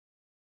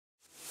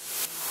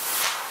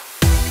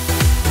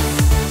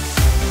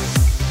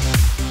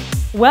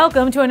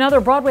Welcome to another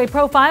Broadway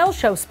Profile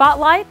Show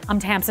Spotlight. I'm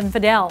TAMSEN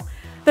FADAL.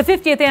 The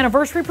 50th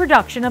anniversary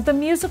production of the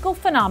musical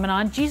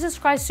phenomenon Jesus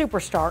Christ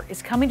Superstar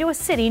is coming to a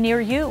city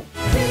near you.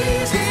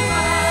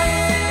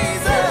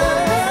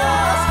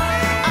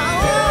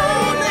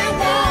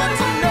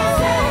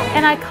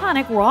 An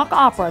iconic rock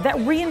opera that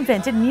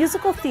reinvented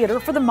musical theater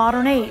for the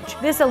modern age.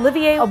 This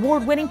Olivier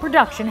award-winning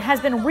production has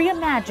been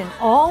reimagined,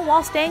 all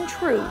while staying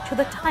true to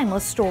the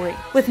timeless story.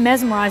 With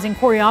mesmerizing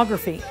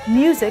choreography,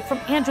 music from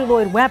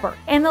Lloyd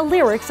and the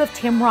lyrics of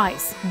Tim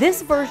Rice,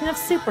 this version of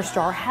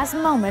Superstar has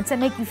moments that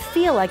make you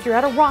feel like you're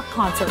at a rock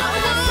concert.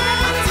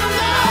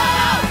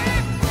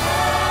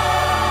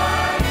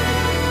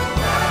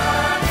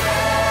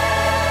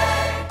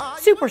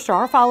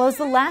 Superstar follows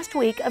the last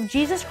week of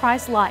Jesus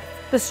Christ's life.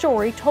 The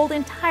story, told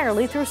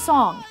entirely through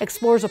song,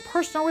 explores the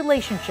personal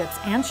relationships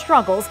and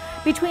struggles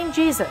between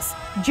Jesus,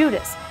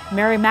 Judas,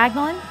 Mary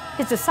Magdalene,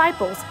 his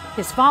disciples,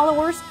 his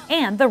followers,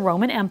 and the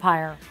Roman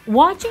Empire.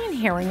 Watching and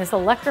hearing this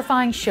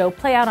electrifying show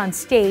play out on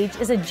stage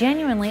is a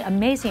genuinely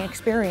amazing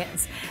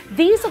experience.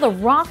 These are the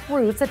rock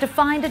roots that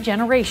defined a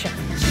generation.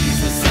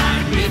 Jesus,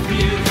 I'm with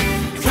you.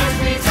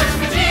 Touch me,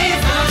 Jesus.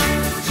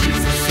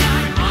 Jesus,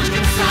 I'm on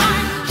your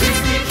side.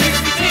 Kiss me,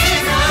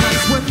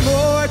 Jesus. What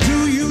more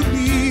do you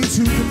need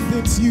to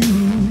convince you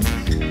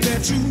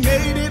that you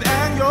made it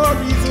and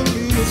you're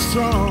easily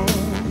strong?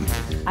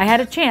 I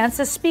had a chance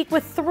to speak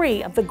with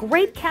 3 of the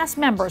great cast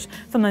members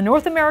from the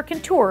North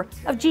American tour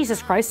of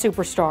Jesus Christ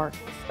Superstar.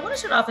 I want to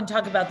start off and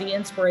talk about the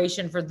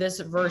inspiration for this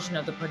version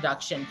of the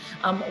production.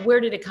 Where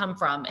did it come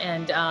from?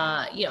 And,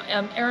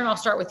 Aaron, I'll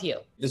start with you.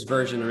 This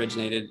version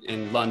originated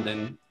in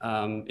London,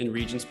 in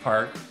Regent's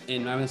Park,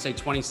 in, I'm going to say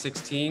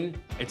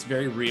 2016. It's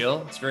very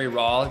real, it's very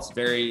raw, it's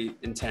very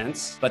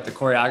intense, but the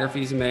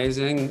choreography is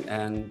amazing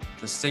and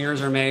the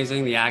singers are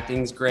amazing, the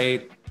acting's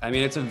great. I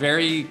mean, it's a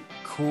very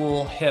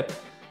cool, hip,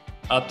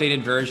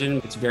 updated version.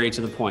 It's very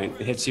to the point.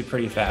 It hits you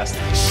pretty fast.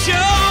 Show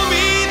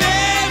me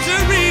there's a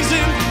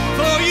reason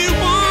for you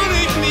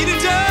wanting me to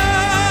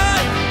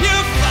die.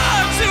 You're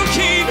far too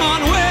keen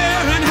on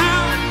where and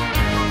how,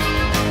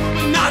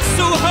 but not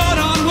so hard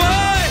on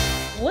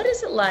why. What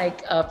is it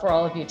like for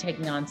all of you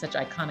taking on such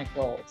iconic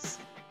roles?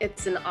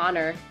 It's an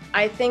honor.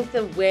 I think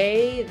the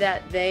way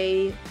that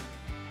they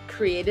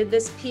created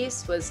this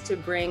piece was to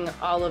bring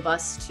all of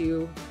us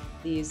to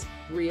these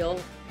real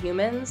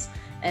humans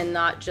and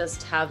not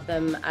just have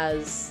them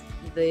as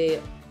the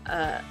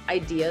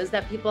ideas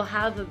that people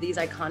have of these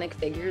iconic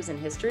figures in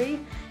history,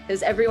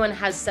 because everyone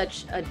has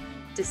such a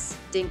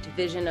distinct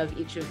vision of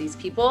each of these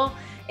people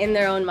in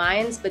their own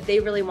minds, but they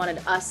really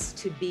wanted us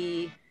to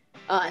be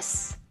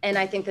us. And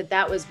I think that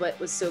that was what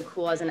was so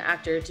cool as an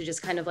actor, to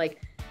just kind of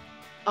like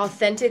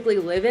authentically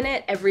live in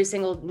it every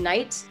single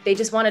night. They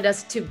just wanted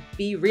us to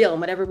be real in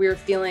whatever we were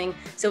feeling.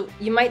 So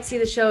you might see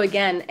the show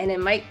again and it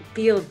might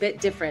feel a bit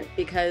different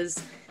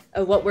because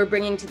of what we're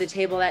bringing to the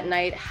table that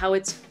night, how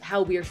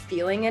we're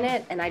feeling in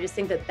it. And I just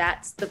think that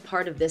that's the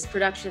part of this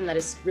production that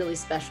is really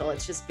special.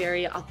 It's just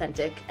very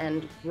authentic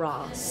and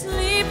raw.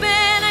 Sleep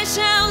and I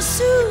shall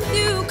soothe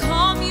you,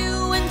 calm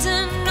you and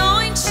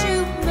anoint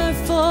you,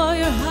 for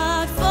your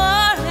heart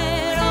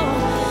forehead.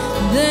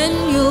 Oh,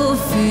 then you'll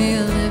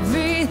feel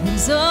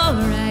everything's all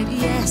right.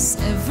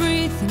 Yes,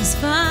 everything's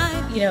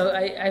fine. You know,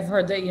 I've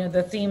heard that,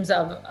 the themes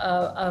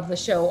of the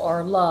show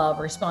are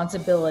love,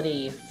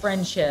 responsibility,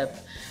 friendship,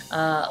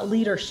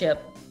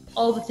 leadership,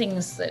 all the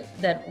things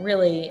that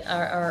really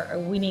are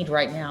we need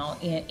right now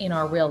in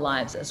our real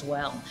lives as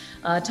well.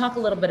 Talk a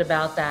little bit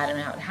about that and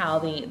about how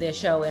the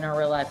show and our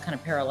real life kind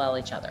of parallel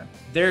each other.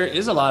 There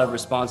is a lot of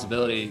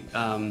responsibility.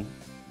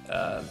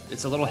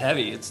 It's a little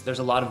heavy. There's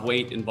a lot of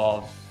weight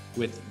involved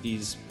with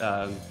these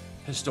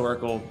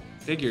historical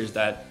figures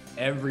that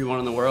everyone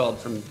in the world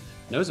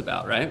knows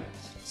about, right?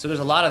 So there's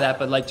a lot of that,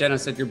 but like Jenna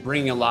said, you're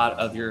bringing a lot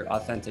of your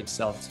authentic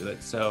self to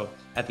it. So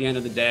at the end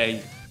of the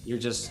day,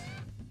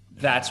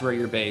 that's where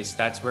you're based.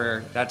 That's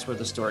where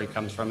the story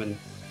comes from, and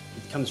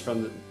it comes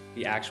from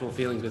the actual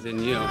feelings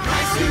within you.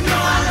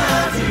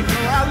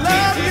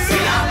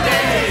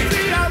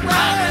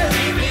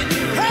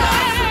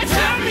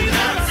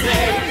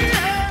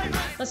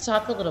 Let's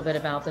talk a little bit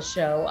about the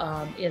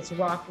show. It's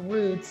rock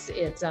roots,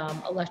 it's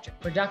electric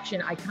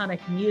production,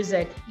 iconic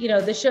music. You know,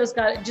 the show's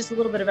got just a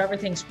little bit of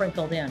everything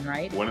sprinkled in,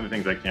 right? One of the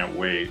things I can't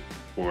wait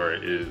for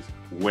is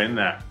when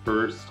that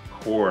first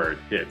chord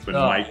hits, when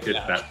Mike hits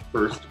that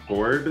first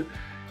chord.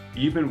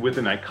 Even with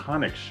an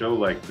iconic show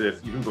like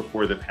this, even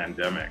before the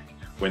pandemic,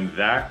 when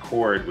that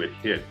chord would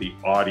hit, the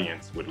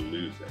audience would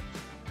lose it,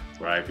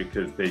 right?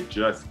 Because they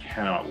just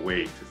cannot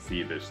wait to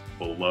see this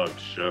beloved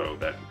show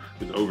that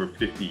is over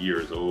 50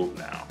 years old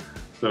now.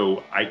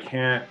 So I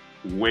can't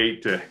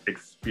wait to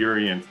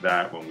experience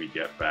that when we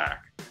get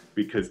back,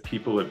 because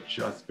people have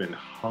just been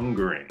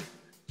hungering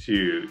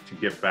to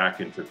get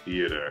back into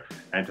theater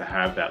and to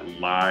have that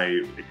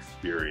live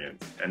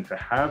experience and to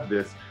have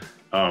this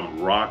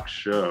rock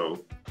show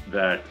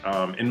that,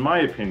 in my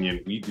opinion,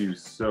 we do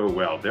so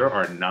well. There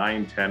are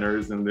 9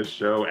 tenors in this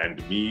show,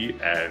 and me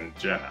and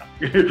Jenna,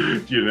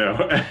 you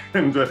know,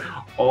 and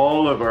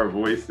all of our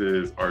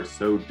voices are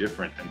so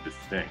different and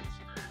distinct.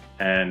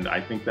 And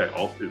I think that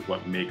also is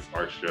what makes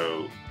our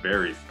show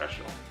very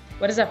special.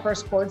 What does that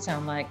first chord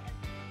sound like?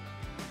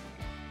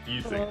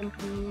 Easy.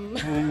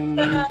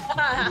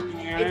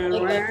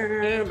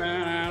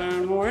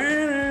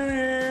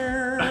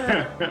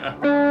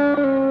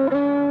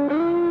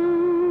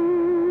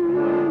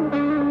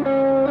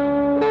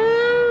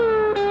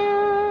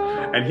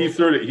 And he's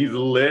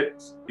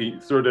lit,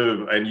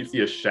 and you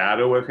see a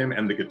shadow of him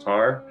and the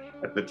guitar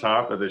at the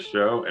top of the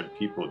show, and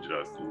people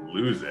just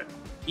lose it.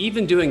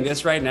 Even doing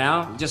this right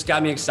now just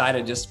got me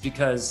excited, just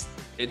because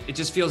it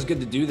just feels good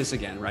to do this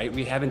again, right?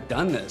 We haven't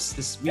done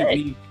this.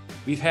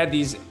 We've had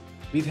these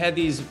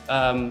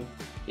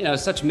you know,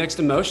 such mixed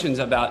emotions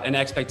about and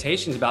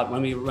expectations about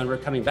when we're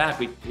coming back.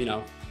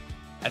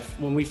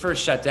 When we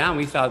first shut down,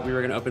 we thought we were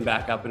going to open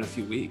back up in a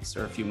few weeks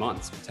or a few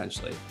months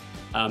potentially.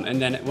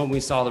 And then when we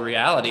saw the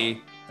reality,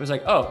 it was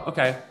like, oh,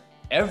 okay.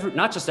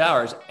 Not just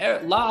ours,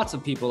 lots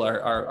of people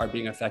are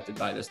being affected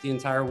by this, the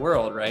entire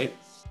world, right?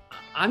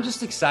 I'm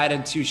just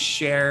excited to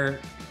share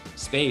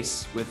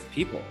space with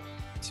people,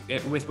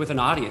 with an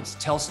audience,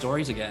 tell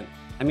stories again.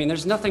 I mean,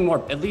 there's nothing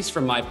more, at least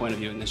from my point of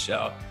view in this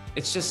show.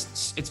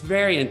 It's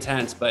very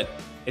intense, but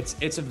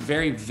it's a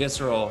very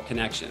visceral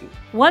connection.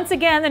 Once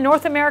again, the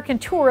North American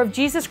tour of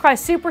Jesus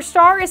Christ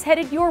Superstar is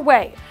headed your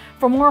way.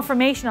 For more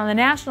information on the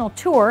national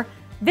tour,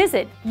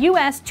 visit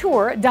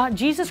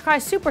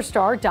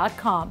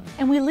ustour.jesuschristsuperstar.com.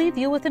 And we leave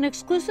you with an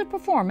exclusive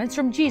performance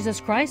from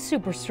Jesus Christ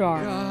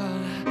Superstar.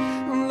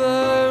 God,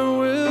 thy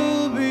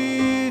will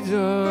be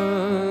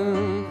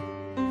done.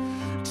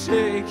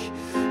 Take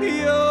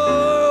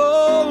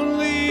your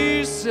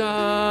only Son.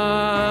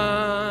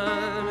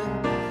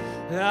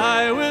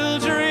 I will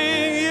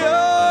drink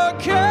your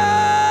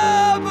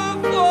cup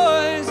of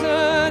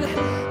poison.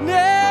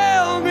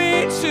 Nail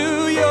me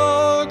to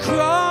your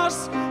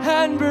cross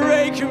and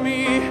break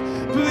me.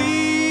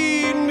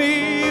 Bleed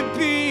me,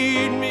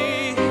 beat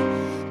me,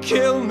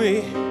 kill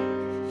me.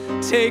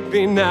 Take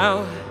me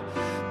now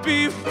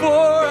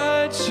before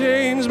I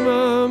change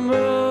my mind.